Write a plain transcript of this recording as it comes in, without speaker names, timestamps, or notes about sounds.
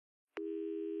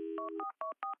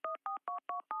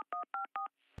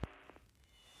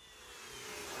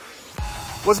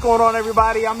What's going on,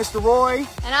 everybody? I'm Mr. Roy.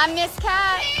 And I'm Miss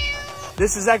Cat.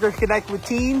 This is Eckerd Connect with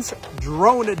Teens,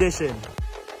 Drone Edition.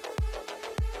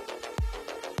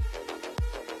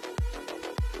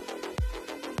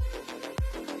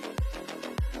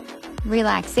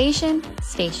 Relaxation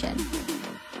Station.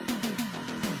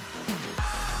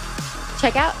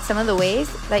 Check out some of the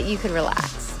ways that you could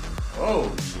relax.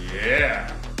 Oh,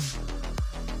 yeah.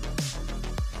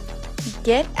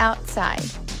 Get outside.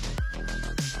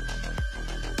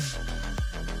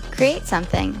 Create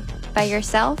something by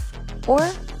yourself or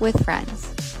with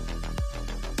friends.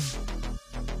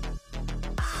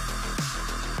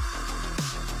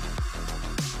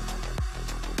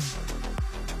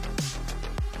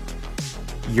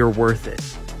 You're worth it.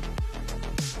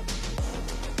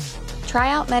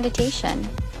 Try out meditation.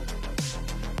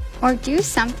 Or do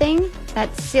something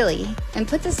that's silly and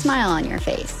puts a smile on your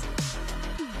face.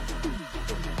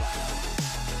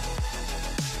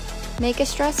 Make a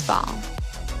stress ball.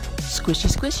 Squishy,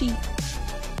 squishy.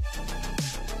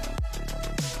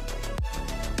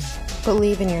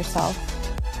 Believe in yourself.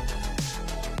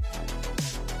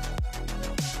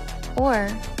 Or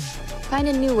find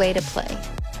a new way to play.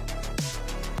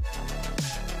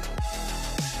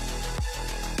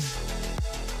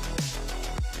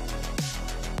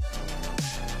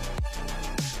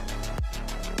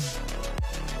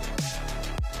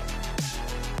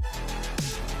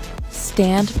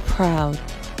 Stand proud.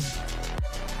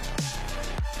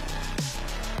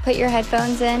 Put your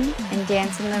headphones in and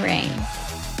dance in the rain.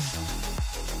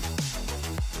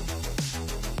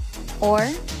 Or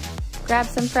grab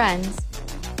some friends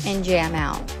and jam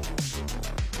out.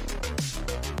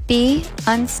 Be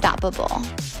unstoppable.